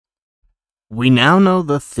We now know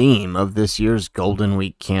the theme of this year's Golden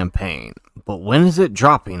Week campaign, but when is it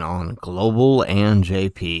dropping on Global and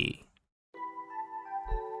JP?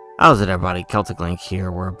 How's it, everybody? Celtic Link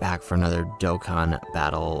here. We're back for another Dokkan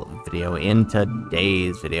battle video. In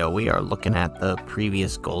today's video, we are looking at the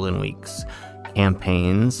previous Golden Week's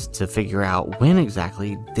campaigns to figure out when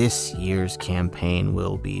exactly this year's campaign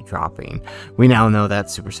will be dropping. We now know that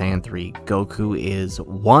Super Saiyan 3 Goku is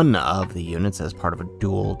one of the units as part of a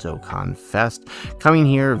dual Dokkan Fest coming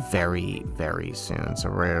here very, very soon. So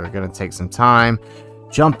we're going to take some time,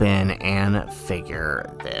 jump in, and figure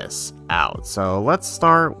this out. So let's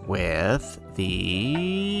start with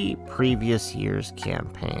the previous year's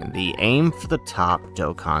campaign, the Aim for the Top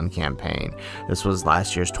Dokkan campaign. This was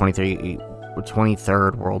last year's 23rd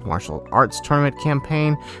World Martial Arts Tournament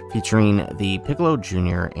campaign, featuring the Piccolo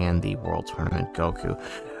Jr. and the World Tournament Goku.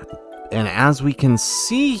 And as we can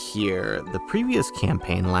see here, the previous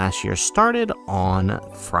campaign last year started on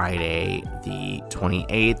Friday the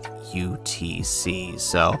 28th UTC.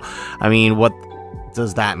 So, I mean, what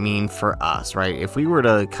does that mean for us, right? If we were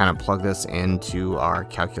to kind of plug this into our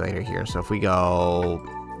calculator here, so if we go,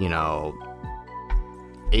 you know,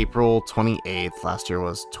 April 28th, last year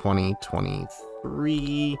was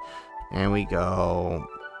 2023, and we go,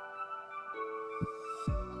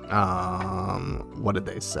 what did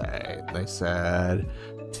they say? They said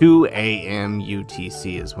 2 a.m.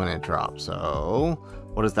 UTC is when it dropped. So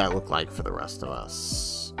what does that look like for the rest of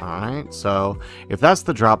us? Alright, so if that's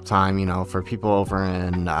the drop time, you know, for people over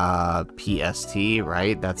in PST,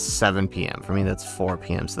 right, that's 7 p.m. For me, that's 4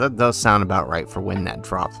 p.m. So that does sound about right for when that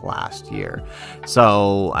dropped last year.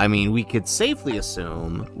 So, I mean, we could safely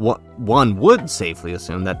assume, one would safely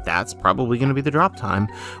assume that that's probably going to be the drop time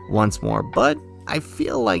once more. But I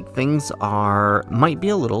feel like things might be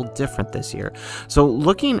a little different this year. So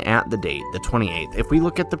looking at the date, the 28th, if we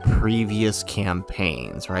look at the previous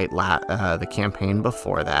campaigns, right, the campaign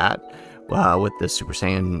before that, with the Super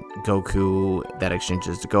Saiyan Goku that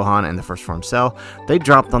exchanges to Gohan and the first form Cell, they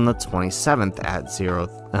dropped on the 27th at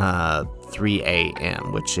 3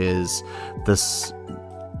 a.m., which is this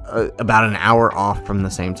about an hour off from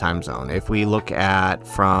the same time zone. If we look at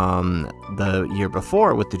from the year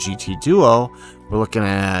before with the GT Duo, we're looking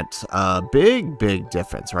at a big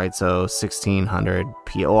difference, right? So 1600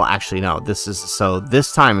 p. Well, actually, no. This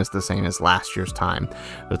time is the same as last year's time,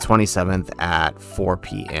 the 27th at 4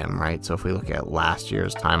 p.m. Right? So if we look at last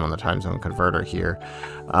year's time on the time zone converter here,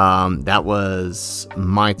 that was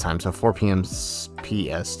my time. So 4 p.m.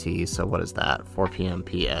 PST. So what is that? 4 p.m.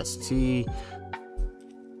 PST.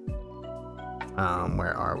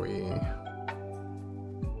 Where are we?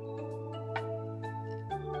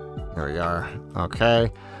 Here we are. Okay.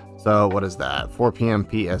 So what is that? 4 p.m.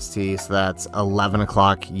 PST. So that's 11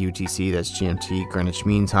 o'clock UTC. That's GMT, Greenwich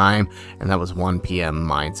Mean Time. And that was 1 p.m.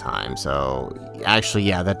 my time. So actually,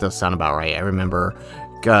 yeah, that does sound about right. I remember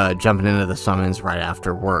jumping into the summons right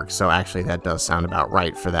after work, so actually that does sound about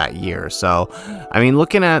right for that year. So I mean,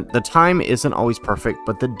 looking at the time isn't always perfect,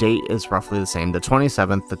 but the date is roughly the same, the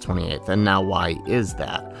 27th, the 28th. And now why is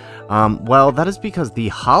that? Well, that is because the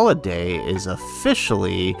holiday is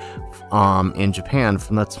officially in Japan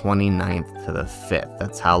from the 29th to the 5th.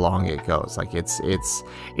 That's how long it goes. Like it's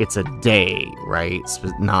a day, right?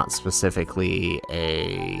 Not specifically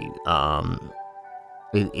a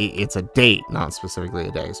it's a date, not specifically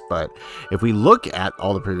a day. But if we look at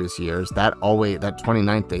all the previous years, that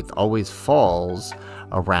 29th date always falls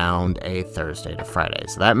around a Thursday to Friday.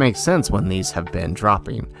 So that makes sense when these have been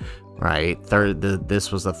dropping, right?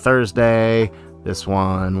 This was a Thursday. This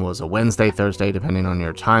one was a Wednesday, Thursday, depending on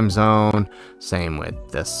your time zone. Same with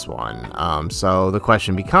this one. So the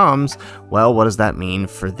question becomes, well, what does that mean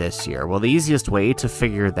for this year? Well, the easiest way to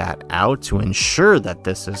figure that out, to ensure that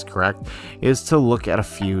this is correct, is to look at a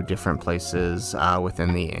few different places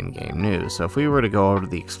within the in-game news. So if we were to go over to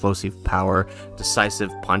the Explosive Power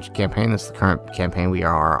Decisive Punch campaign, this is the current campaign we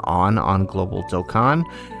are on Global Dokkan.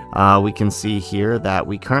 We can see here that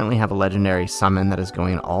we currently have a legendary summon that is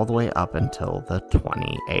going all the way up until the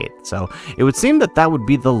 28th. So it would seem that that would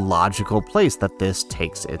be the logical place that this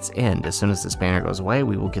takes its end. As soon as this banner goes away,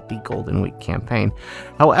 we will get the Golden Week campaign.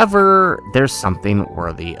 However, there's something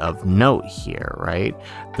worthy of note here, right?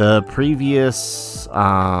 The previous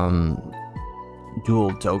dual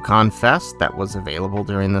Dokkan Fest that was available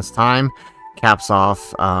during this time caps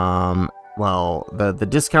off well, the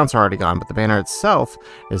discounts are already gone, but the banner itself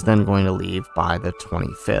is then going to leave by the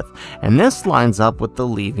 25th. And this lines up with the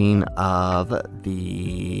leaving of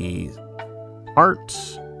the art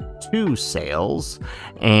 2 sales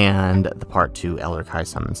and the Part 2 Elder Kai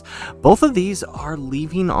summons. Both of these are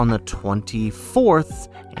leaving on the 24th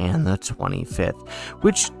and the 25th,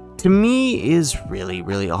 which to me is really,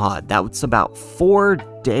 really odd. That's about 4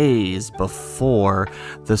 days before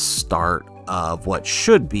the start of what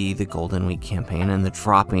should be the Golden Week campaign and the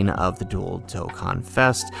dropping of the dual Dokkan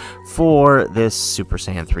Fest for this Super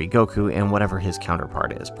Saiyan 3 Goku and whatever his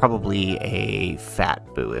counterpart is. Probably a Fat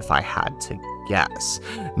Buu, if I had to guess.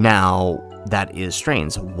 Now, that is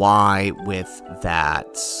strange. Why with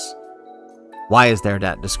that? Why is there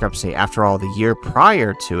that discrepancy? After all, the year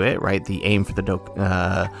prior to it, right, the aim for the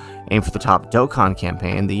top Dokkan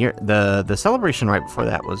campaign, the celebration right before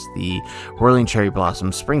that was the Whirling Cherry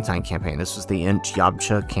Blossom Springtime campaign. This was the Int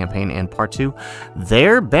Yabcha campaign and Part 2.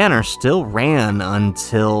 Their banner still ran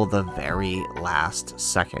until the very last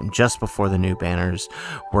second. Just before the new banners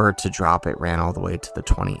were to drop, it ran all the way to the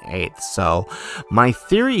 28th. So my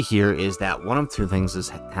theory here is that one of two things is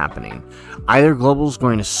happening. Either Global's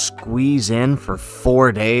going to squeeze in for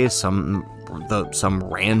 4 days some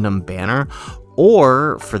random banner,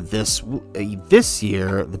 or for this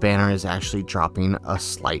year, the banner is actually dropping a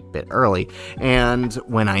slight bit early. And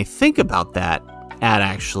when I think about that, that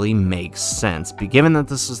actually makes sense. Given that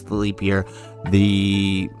this is the leap year,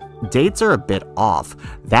 the dates are a bit off.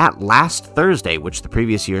 That last Thursday, which the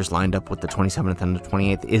previous years lined up with the 27th and the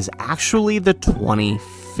 28th, is actually the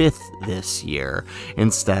 25th this year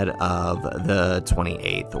instead of the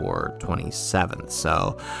 28th or 27th.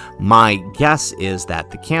 So my guess is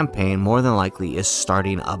that the campaign more than likely is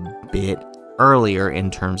starting a bit earlier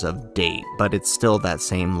in terms of date, but it's still that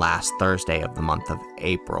same last Thursday of the month of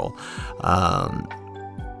April.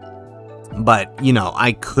 But, you know,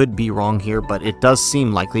 I could be wrong here, but it does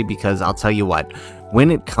seem likely because I'll tell you what, when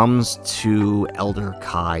it comes to Elder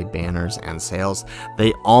Kai banners and sales,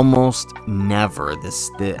 they almost never,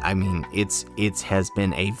 it has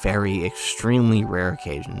been a very extremely rare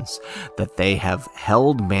occasions that they have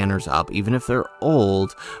held banners up, even if they're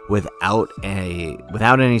old, without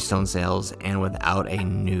any stone sales and without a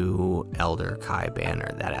new Elder Kai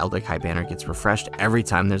banner. That Elder Kai banner gets refreshed every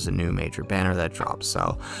time there's a new major banner that drops.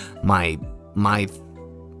 So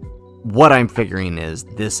what I'm figuring is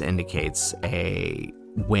this indicates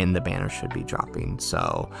when the banner should be dropping.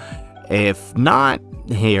 So if not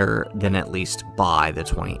here, then at least by the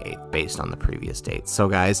 28th based on the previous date. So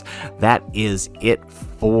guys, that is it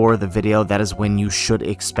for the video. That is when you should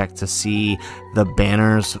expect to see the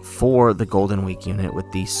banners for the Golden Week unit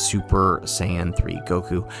with the Super Saiyan 3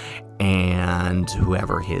 Goku, and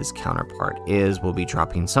whoever his counterpart is will be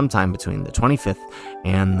dropping sometime between the 25th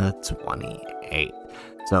and the 28th.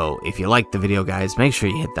 So if you liked the video, guys, make sure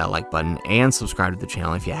you hit that like button and subscribe to the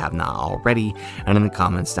channel if you have not already. And in the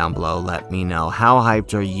comments down below, let me know, how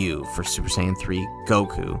hyped are you for Super Saiyan 3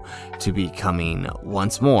 Goku to be coming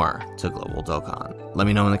once more to Global Dokkan? Let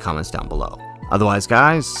me know in the comments down below. Otherwise,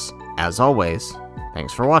 guys, as always,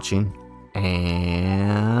 thanks for watching,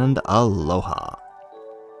 and aloha.